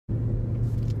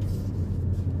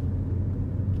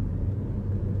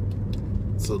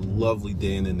it's a lovely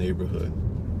day in the neighborhood.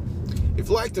 If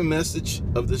you like the message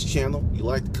of this channel, you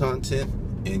like the content,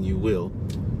 and you will,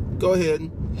 go ahead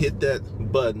and hit that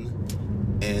button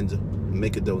and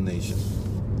make a donation.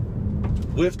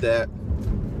 With that,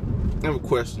 I have a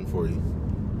question for you.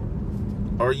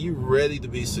 Are you ready to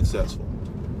be successful?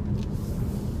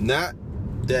 Not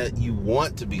that you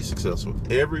want to be successful.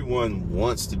 Everyone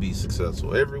wants to be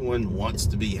successful. Everyone wants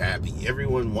to be happy.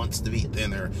 Everyone wants to be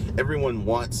thinner. Everyone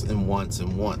wants and wants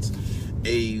and wants.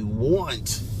 A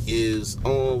want is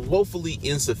woefully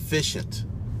insufficient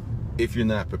if you're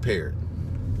not prepared.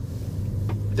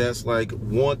 That's like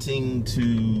wanting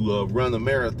to run a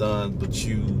marathon, but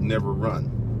you never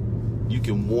run. You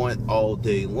can want all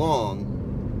day long,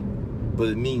 but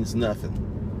it means nothing.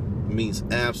 It means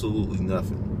absolutely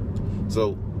nothing.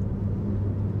 So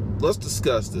let's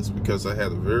discuss this, because I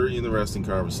had a very interesting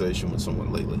conversation with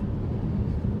someone lately.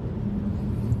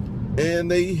 And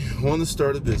they want to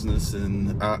start a business,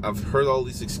 and I've heard all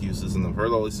these excuses, and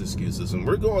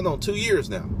we're going on 2 years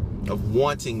now of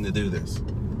wanting to do this.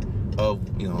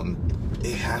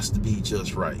 It has to be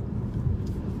just right.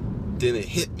 Then it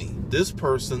hit me. This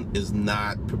person is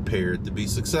not prepared to be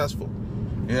successful.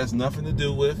 It has nothing to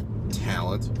do with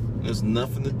talent. There's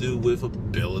nothing to do with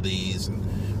abilities and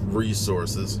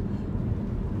resources.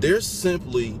 They're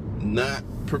simply not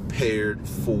prepared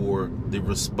for the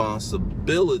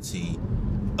responsibility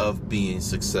of being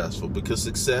successful, because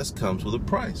success comes with a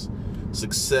price.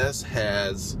 Success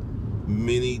has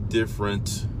many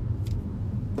different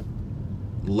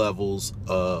levels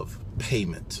of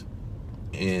payment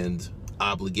and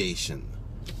obligation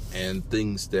and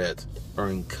things that are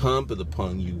incumbent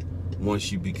upon you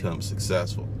once you become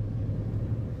successful.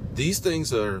 These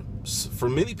things are, for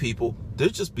many people, they're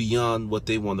just beyond what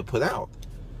they want to put out.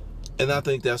 And I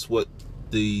think that's what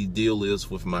the deal is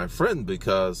with my friend,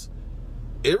 because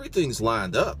everything's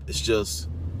lined up. It's just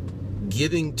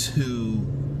getting to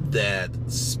that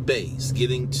space,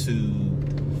 getting to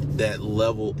that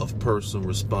level of personal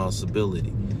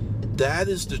responsibility. That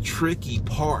is the tricky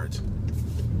part.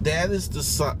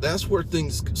 That's where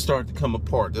things start to come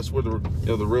apart. That's where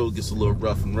the road gets a little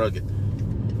rough and rugged.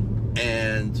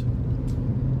 And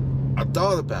I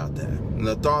thought about that, and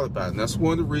that's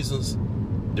one of the reasons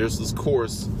there's this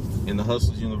course in the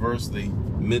Hustlers University,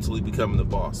 Mentally Becoming the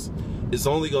Boss. It's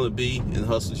only going to be in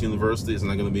Hustlers University. It's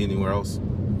not going to be anywhere else,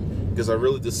 because I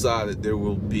really decided there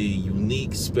will be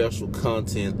unique, special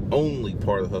content only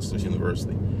part of Hustlers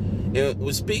University. And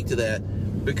we speak to that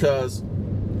because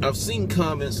I've seen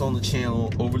comments on the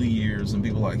channel over the years, and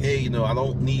people are like, hey, I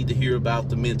don't need to hear about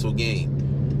the mental game.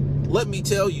 Let me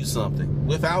tell you something.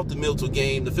 Without the mental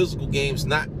game, the physical game's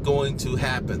not going to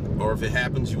happen. Or if it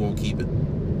happens, you won't keep it.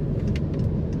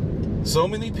 So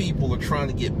many people are trying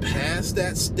to get past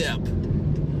that step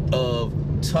of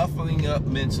toughening up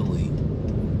mentally,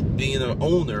 being an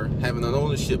owner, having an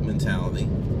ownership mentality,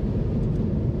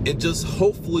 and just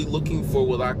hopefully looking for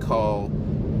what I call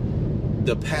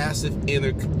the passive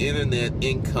internet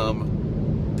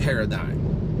income paradigm.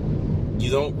 You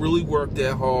don't really work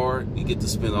that hard. You get to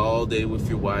spend all day with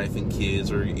your wife and kids,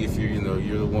 or if you're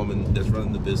the woman that's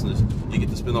running the business, you get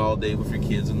to spend all day with your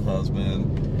kids and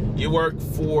husband. You work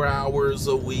 4 hours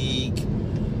a week.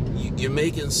 You're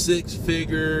making 6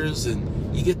 figures,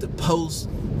 and you get to post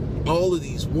all of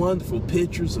these wonderful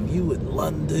pictures of you in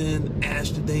London,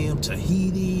 Amsterdam,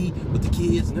 Tahiti with the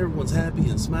kids, and everyone's happy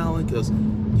and smiling because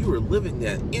you are living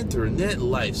that internet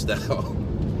lifestyle.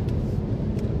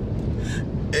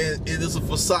 And it is a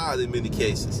facade in many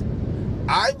cases.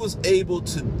 I was able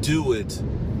to do it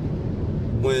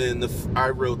when I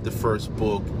wrote the first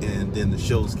book, and then the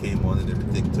shows came on and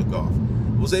everything took off.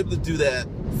 I was able to do that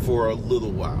for a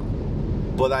little while.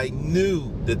 But I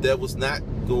knew that was not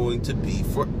going to be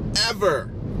forever.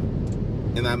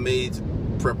 And I made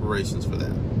preparations for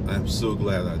that. I'm so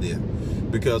glad I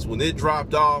did. Because when it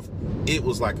dropped off, it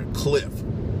was like a cliff.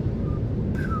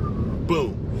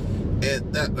 Boom.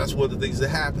 And that's one of the things that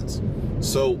happens.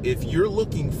 So if you're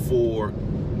looking for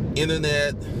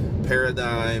internet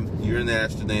paradigm, you're in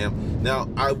Amsterdam. Now,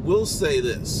 I will say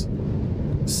this.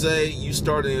 Say you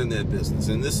start an internet business,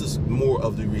 and this is more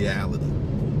of the reality,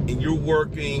 and you're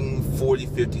working 40,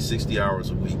 50, 60 hours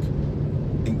a week.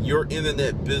 And your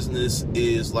internet business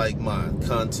is like mine,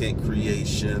 content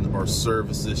creation or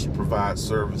services. You provide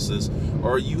services,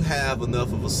 or you have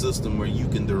enough of a system where you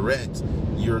can direct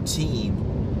your team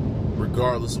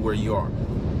regardless of where you are.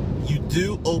 You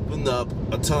do open up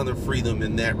a ton of freedom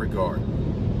in that regard,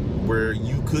 where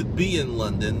you could be in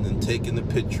London and taking the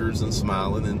pictures and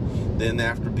smiling, and then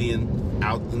after being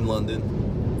out in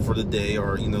London, for the day,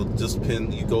 or just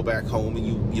you go back home and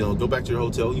you go back to your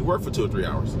hotel and you work for 2 or 3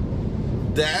 hours.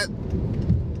 That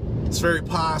it's very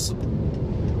possible,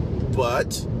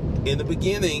 but in the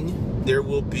beginning there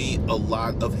will be a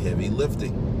lot of heavy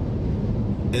lifting,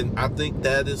 and I think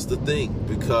that is the thing,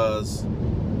 because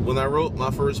when I wrote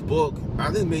my first book,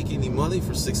 I didn't make any money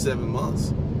for 6-7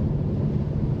 months.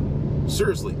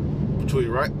 Seriously,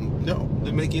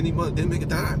 didn't make any money, didn't make a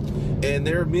dime. And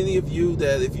there are many of you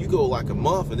that if you go like a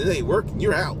month and it ain't working,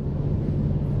 you're out.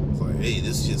 It's like, hey,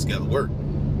 this shit's gotta work.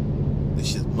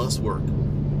 This shit must work.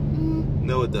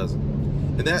 No, it doesn't.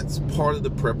 And that's part of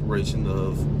the preparation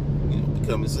of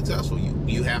becoming successful.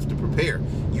 You have to prepare.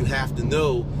 You have to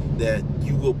know that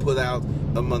you will put out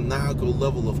a maniacal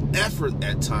level of effort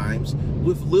at times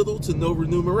with little to no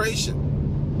remuneration.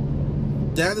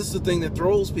 That is the thing that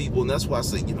throws people, and that's why I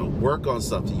say, work on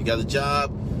something. You got a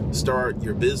job, start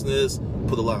your business,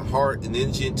 put a lot of heart and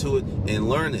energy into it, and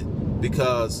learn it,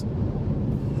 because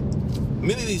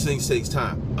many of these things takes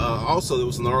time. Also, there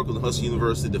was an article in Hustle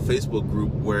University, the Facebook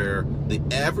group, where the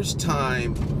average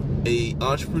time a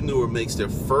entrepreneur makes their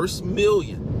first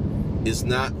million is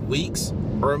not weeks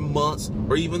or months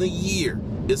or even a year.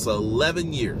 It's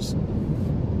 11 years.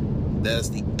 That's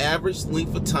the average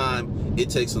length of time it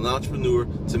takes an entrepreneur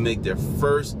to make their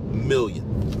first million.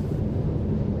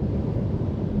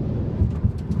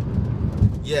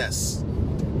 Yes,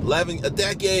 a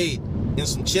decade and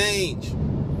some change.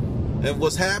 And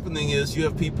what's happening is you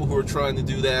have people who are trying to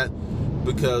do that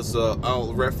because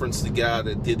I'll reference the guy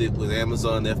that did it with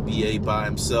Amazon FBA by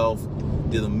himself,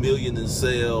 did $1 million in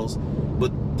sales.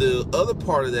 But the other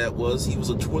part of that was he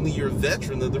was a 20-year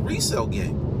veteran of the resale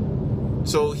game.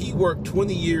 So he worked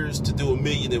 20 years to do $1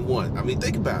 million in one. I mean,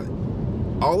 think about it.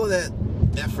 All of that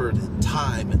effort and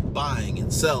time and buying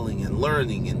and selling and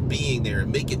learning and being there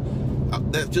and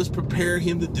that just prepared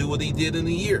him to do what he did in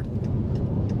a year.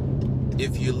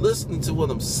 If you're listening to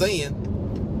what I'm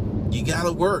saying, you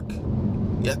gotta work.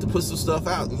 You have to put some stuff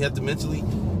out, and you have to mentally,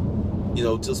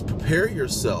 just prepare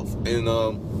yourself. And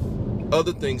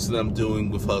other things that I'm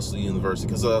doing with Hustle University,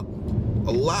 because a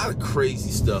lot of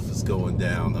crazy stuff is going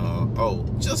down.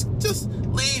 Just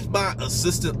leave my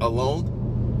assistant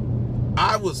alone.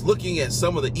 I was looking at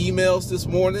some of the emails this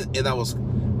morning, and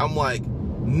I'm like,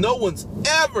 no one's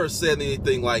ever said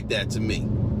anything like that to me.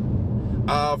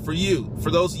 For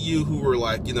those of you who were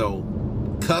like,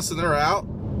 cussing her out,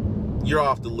 you're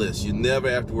off the list. You never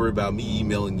have to worry about me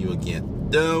emailing you again.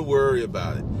 Don't worry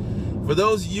about it. For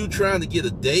those of you trying to get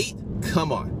a date,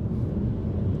 come on.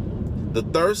 The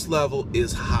thirst level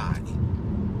is high,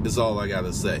 is all I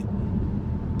gotta say.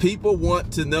 People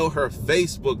want to know her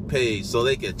Facebook page so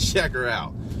they can check her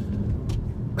out.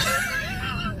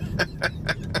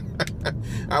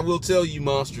 I will tell you,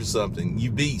 monsters, something. You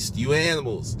beast, you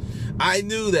animals. I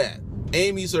knew that.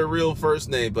 Amy's her real first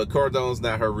name, but Cardone's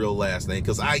not her real last name,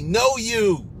 because I know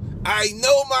you. I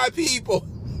know my people.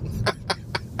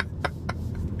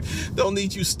 Don't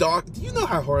need you stalking. Do you know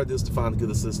how hard it is to find a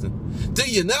good assistant? Do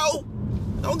you know?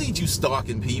 Don't need you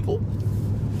stalking people.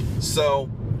 So,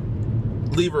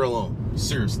 leave her alone.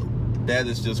 Seriously. That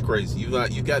is just crazy. You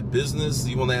got business,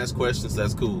 you want to ask questions,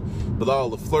 that's cool. But all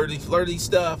the flirty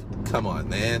stuff, come on,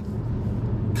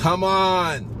 man. Come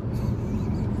on.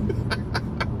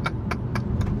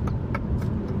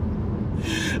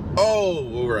 Oh,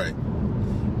 all right.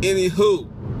 Anywho,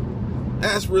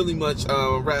 that's really much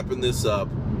wrapping this up.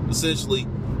 Essentially,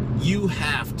 you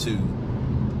have to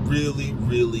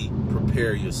really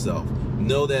prepare yourself.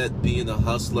 Know that being a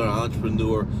hustler,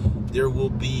 entrepreneur, there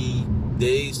will be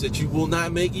days that you will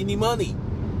not make any money.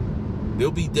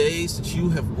 There'll be days that you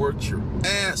have worked your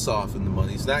ass off and the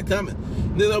money's not coming.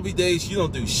 And then there'll be days you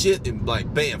don't do shit and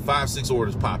like bam, 5-6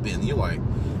 orders pop in. And you're like,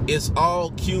 it's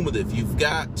all cumulative. You've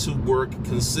got to work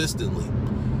consistently.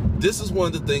 This is one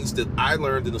of the things that I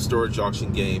learned in the storage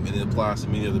auction game, and it applies to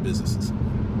many other businesses.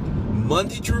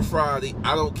 Monday through Friday,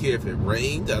 I don't care if it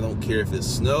rained, I don't care if it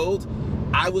snowed,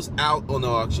 I was out on the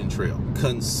auction trail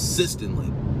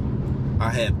consistently. I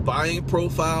had buying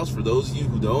profiles. For those of you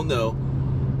who don't know,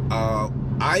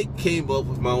 I came up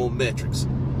with my own metrics.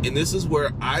 And this is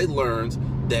where I learned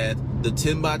that the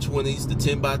 10 by 20s, the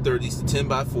 10 by 30s, the 10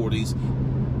 by 40s,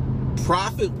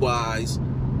 profit-wise,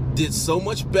 did so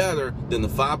much better than the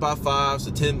 5 by 5s,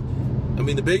 the 10. I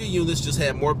mean, the bigger units just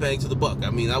had more bang to the buck. I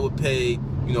mean, I would pay,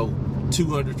 $200,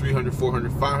 $300,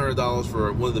 $400, $500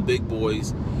 for one of the big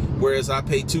boys, whereas I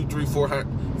paid $200, $300,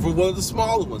 $400 for one of the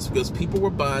smaller ones, because people were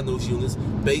buying those units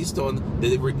based on that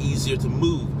they were easier to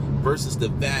move versus the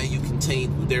value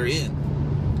contained therein.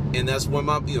 And that's one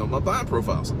of my, my buying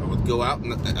profiles. I would go out,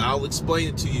 and I'll explain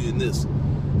it to you in this.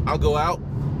 I'll go out,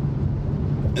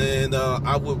 and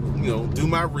I would, do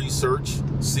my research,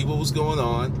 see what was going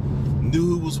on, knew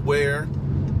who was where,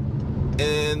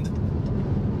 and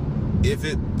if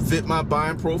it fit my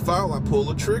buying profile, I pulled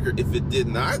the trigger. If it did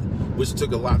not, which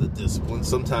took a lot of discipline,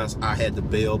 sometimes I had to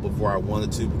bail before I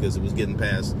wanted to because it was getting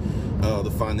past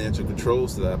the financial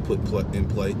controls that I put in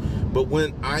play. But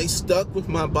when I stuck with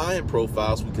my buying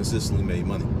profiles, we consistently made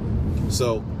money.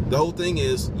 So the whole thing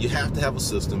is, you have to have a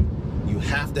system. You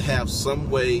have to have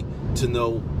some way to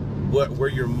know where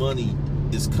your money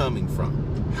is coming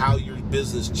from, how your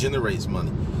business generates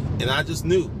money. And I just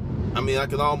knew. I mean, I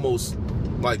could almost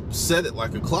set it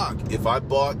like a clock. If I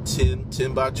bought 10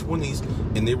 by 20s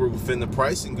and they were within the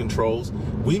pricing controls,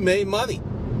 we made money.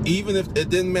 Even if it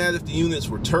didn't matter if the units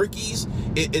were turkeys,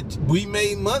 we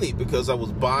made money because I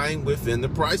was buying within the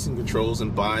pricing controls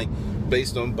and buying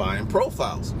based on buying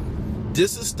profiles.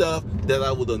 This is stuff that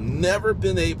I would have never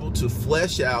been able to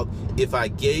flesh out if I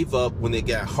gave up when it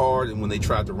got hard and when they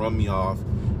tried to run me off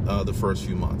the first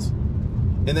few months.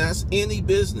 And that's any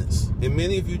business. And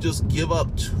many of you just give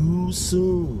up too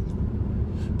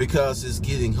soon because it's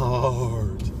getting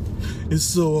hard. It's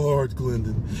so hard,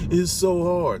 Glendon. It's so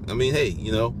hard. I mean, hey,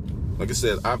 like I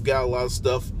said, I've got a lot of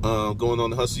stuff going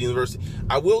on at Hustler University.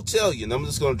 I will tell you, and I'm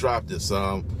just going to drop this.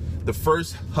 The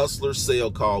first Hustler sale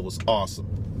call was awesome.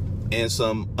 And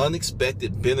some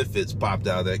unexpected benefits popped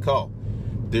out of that call.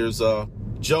 There's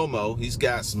Jomo, he's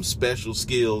got some special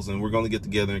skills, and we're going to get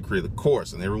together and create a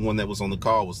course. And everyone that was on the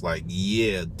call was like,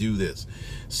 yeah, do this.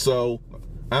 So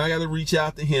I got to reach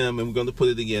out to him, and we're going to put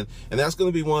it again. And that's going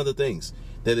to be one of the things,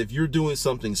 that if you're doing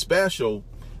something special,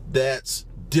 that's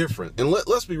different. And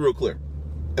let's be real clear.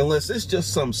 Unless it's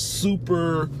just some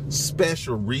super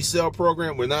special resale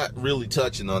program, we're not really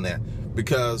touching on that,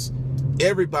 because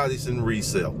everybody's in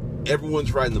resale.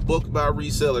 Everyone's writing a book about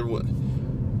resale.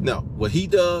 No, what he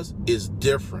does is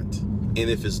different. And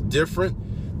if it's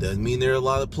different, doesn't mean there are a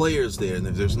lot of players there. And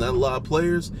if there's not a lot of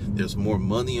players, there's more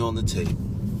money on the table.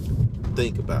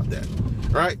 Think about that.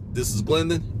 All right, this is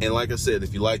Glendon. And like I said,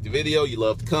 if you like the video, you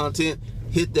love the content,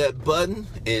 hit that button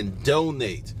and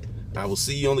donate. I will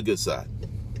see you on the good side.